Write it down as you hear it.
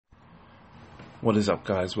What is up,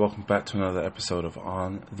 guys? Welcome back to another episode of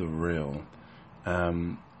On The Real.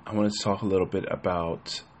 I wanted to talk a little bit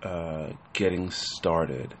about getting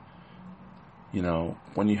started. You know,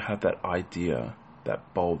 when you have that idea,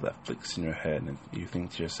 that bulb that flicks in your head, and you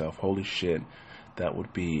think to yourself, holy shit, that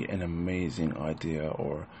would be an amazing idea,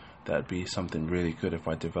 or that'd be something really good if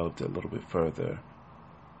I developed it a little bit further.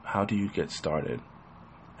 How do you get started?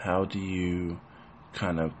 How do you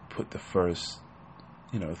kind of put the first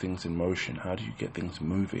things in motion? How do you get things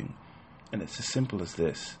moving? And it's as simple as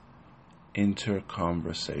this: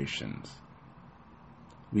 interconversations.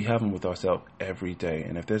 We have them with ourselves every day.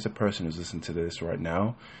 And if there's a person who's listening to this right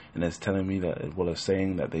now and is telling me that, well, is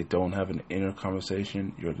saying that they don't have an inner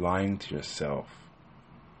conversation, you're lying to yourself,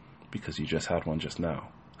 because you just had one just now.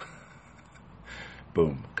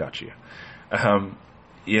 Boom, got you.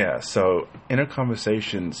 So inner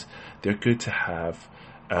conversations, they're good to have.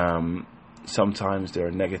 Sometimes they're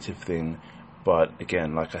a negative thing, but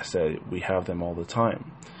again, like I said, we have them all the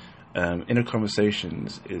time. Inner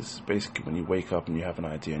conversations is basically when you wake up and you have an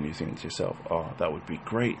idea and you think to yourself, oh, that would be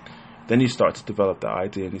great. Then you start to develop that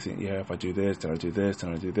idea and you think, yeah, if I do this, then I do this,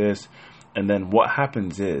 then I do this. And then what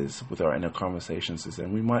happens is, with our inner conversations, is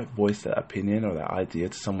then we might voice that opinion or that idea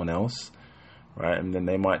to someone else, right? And then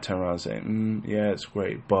they might turn around and say, yeah, it's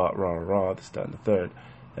great, but rah, this, that, and the third.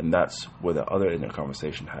 And that's where the other inner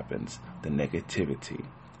conversation happens, the negativity.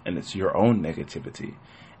 And it's your own negativity.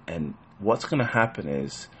 And what's going to happen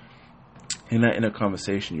is, in that inner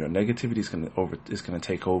conversation, your negativity is going to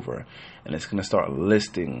take over, and it's going to start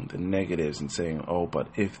listing the negatives and saying, oh, but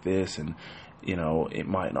if this, and it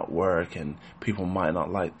might not work, and people might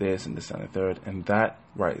not like this, and this, and the third. And that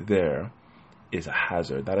right there is a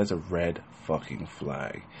hazard. That is a red fucking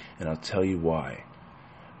flag. And I'll tell you why.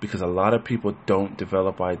 Because a lot of people don't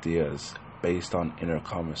develop ideas based on inner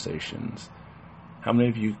conversations. How many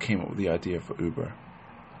of you came up with the idea for Uber?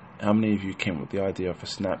 How many of you came up with the idea for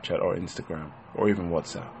Snapchat or Instagram or even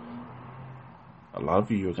WhatsApp? A lot of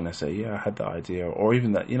you are going to say, yeah, I had the idea. Or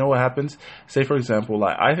even that, you know what happens? Say, for example,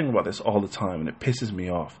 like I think about this all the time and it pisses me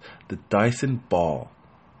off. The Dyson ball.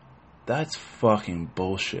 That's fucking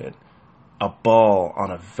bullshit. A ball on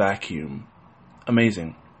a vacuum.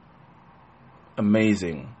 Amazing.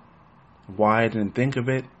 Why I didn't think of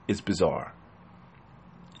it is bizarre.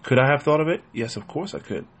 Could I have thought of it? Yes, of course I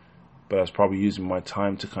could. But I was probably using my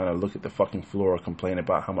time to kind of look at the fucking floor or complain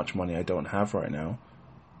about how much money I don't have right now.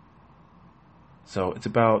 So it's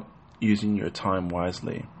about using your time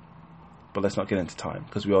wisely. But let's not get into time,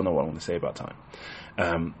 because we all know what I'm going to say about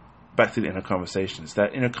time. Back to the inner conversations.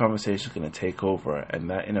 That inner conversation is going to take over, and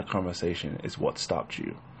that inner conversation is what stopped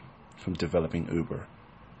you from developing Uber,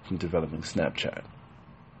 from developing Snapchat.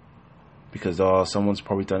 Because someone's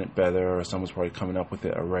probably done it better, or someone's probably coming up with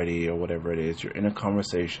it already, or whatever it is. Your inner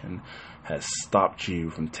conversation has stopped you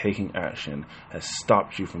from taking action, has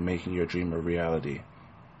stopped you from making your dream a reality.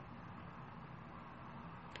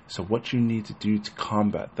 So what you need to do to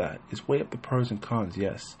combat that is weigh up the pros and cons,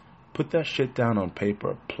 yes. Put that shit down on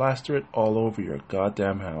paper. Plaster it all over your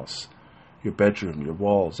goddamn house, your bedroom, your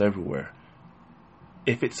walls, everywhere.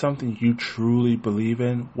 If it's something you truly believe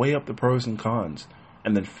in, weigh up the pros and cons,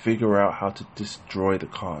 and then figure out how to destroy the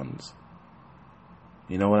cons.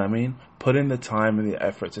 You know what I mean? Put in the time and the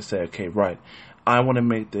effort to say, okay, right, I want to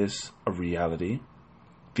make this a reality.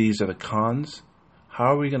 These are the cons.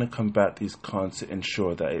 How are we going to combat these cons to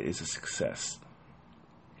ensure that it is a success?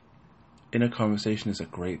 Inner conversation is a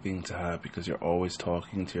great thing to have, because you're always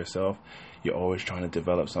talking to yourself. You're always trying to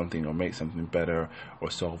develop something or make something better or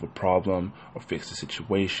solve a problem or fix a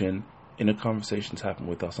situation. Inner conversations happen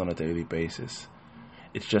with us on a daily basis.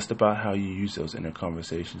 It's just about how you use those inner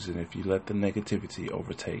conversations, and if you let the negativity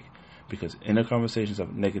overtake. Because inner conversations of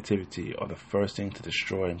negativity are the first thing to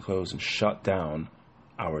destroy and close and shut down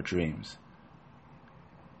our dreams.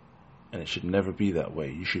 And it should never be that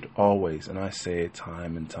way. You should always, and I say it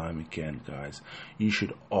time and time again, guys, you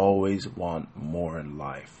should always want more in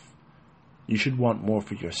life. You should want more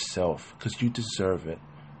for yourself, because you deserve it.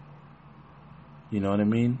 You know what I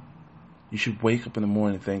mean? You should wake up in the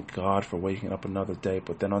morning and thank God for waking up another day.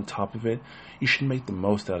 But then on top of it, you should make the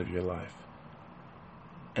most out of your life.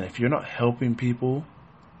 And if you're not helping people,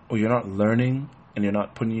 or you're not learning, and you're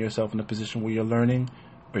not putting yourself in a position where you're learning,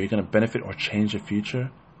 or you're going to benefit or change your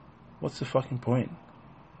future, what's the fucking point?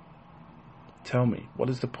 Tell me, what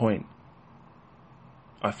is the point?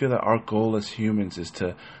 I feel that our goal as humans is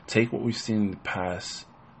to take what we've seen in the past,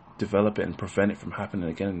 develop it, and prevent it from happening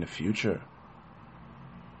again in the future.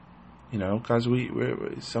 You know, guys,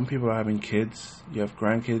 some people are having kids. You have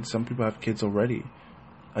grandkids. Some people have kids already.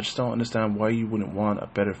 I just don't understand why you wouldn't want a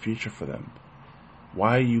better future for them.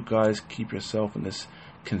 Why you guys keep yourself in this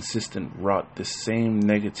consistent rut, this same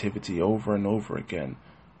negativity over and over again?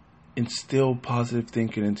 Instill positive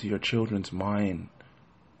thinking into your children's mind.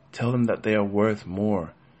 Tell them that they are worth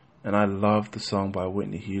more. And I love the song by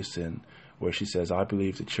Whitney Houston where she says, I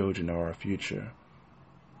believe the children are our future.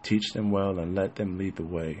 Teach them well and let them lead the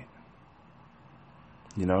way.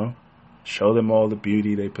 You know? Show them all the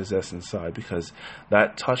beauty they possess inside, because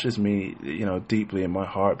that touches me, deeply in my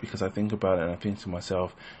heart, because I think about it and I think to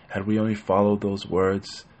myself, had we only followed those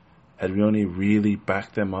words, had we only really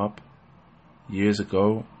backed them up years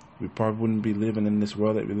ago, we probably wouldn't be living in this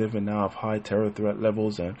world that we live in now of high terror threat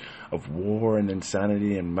levels and of war and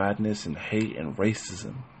insanity and madness and hate and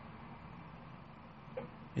racism.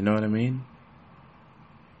 You know what I mean?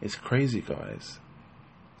 It's crazy, guys.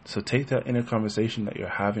 So take that inner conversation that you're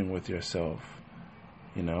having with yourself,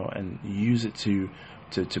 and use it to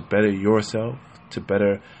better yourself, to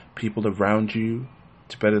better people around you,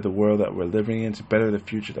 to better the world that we're living in, to better the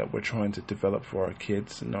future that we're trying to develop for our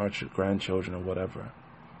kids and our grandchildren or whatever.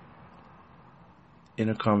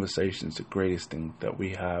 Inner conversation is the greatest thing that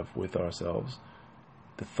we have with ourselves.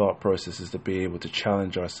 The thought process is to be able to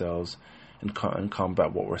challenge ourselves and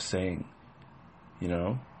combat what we're saying,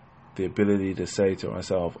 The ability to say to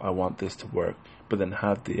myself, I want this to work, but then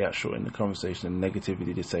have the actual inner conversation and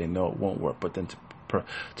negativity to say, no, it won't work, but then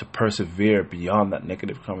to persevere beyond that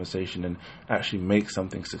negative conversation and actually make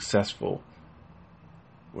something successful.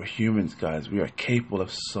 We're humans, guys. We are capable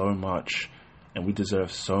of so much, and we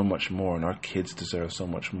deserve so much more, and our kids deserve so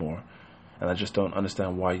much more. And I just don't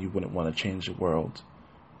understand why you wouldn't want to change the world.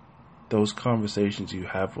 Those conversations you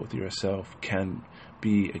have with yourself can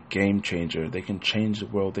be a game changer. They can change the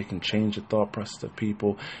world. They can change the thought process of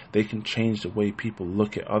people. They can change the way people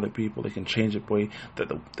look at other people. They can change the way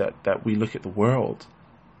that we look at the world.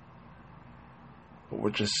 But we're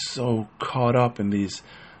just so caught up in these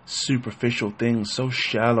superficial things, so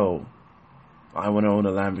shallow. I want to own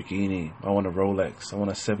a Lamborghini. I want a Rolex. I want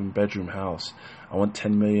a 7-bedroom house. I want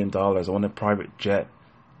 $10 million. I want a private jet.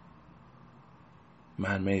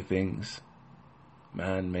 Man-made things.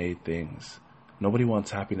 Man-made things. Nobody wants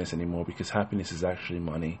happiness anymore, because happiness is actually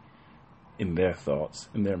money. In their thoughts,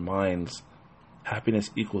 in their minds, happiness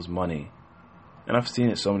equals money. And I've seen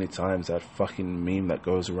it so many times, that fucking meme that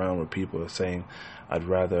goes around where people are saying, I'd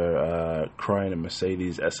rather cry in a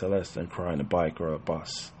Mercedes SLS than cry in a bike or a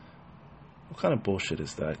bus. What kind of bullshit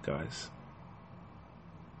is that, guys?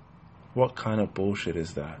 What kind of bullshit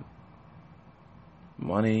is that?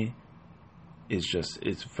 Money is just,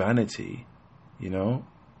 it's vanity,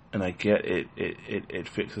 And I get it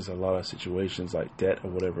fixes a lot of situations like debt or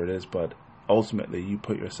whatever it is, but ultimately you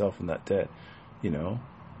put yourself in that debt,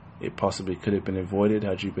 It possibly could have been avoided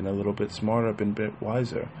had you been a little bit smarter, been a bit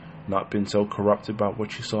wiser, not been so corrupted about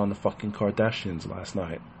what you saw in the fucking Kardashians last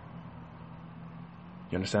night.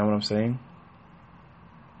 You understand what I'm saying?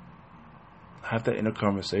 Have that inner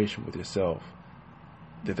conversation with yourself.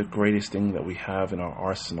 They're the greatest thing that we have in our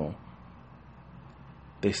arsenal.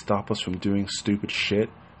 They stop us from doing stupid shit,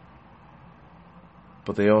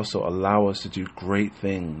 but they also allow us to do great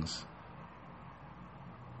things.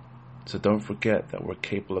 So don't forget that we're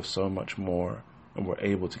capable of so much more, and we're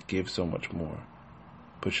able to give so much more.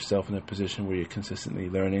 Put yourself in a position where you're consistently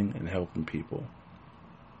learning and helping people,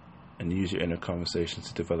 and use your inner conversations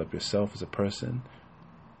to develop yourself as a person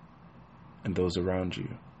and those around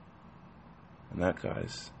you. And that,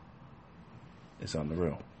 guys, is On The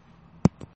Real.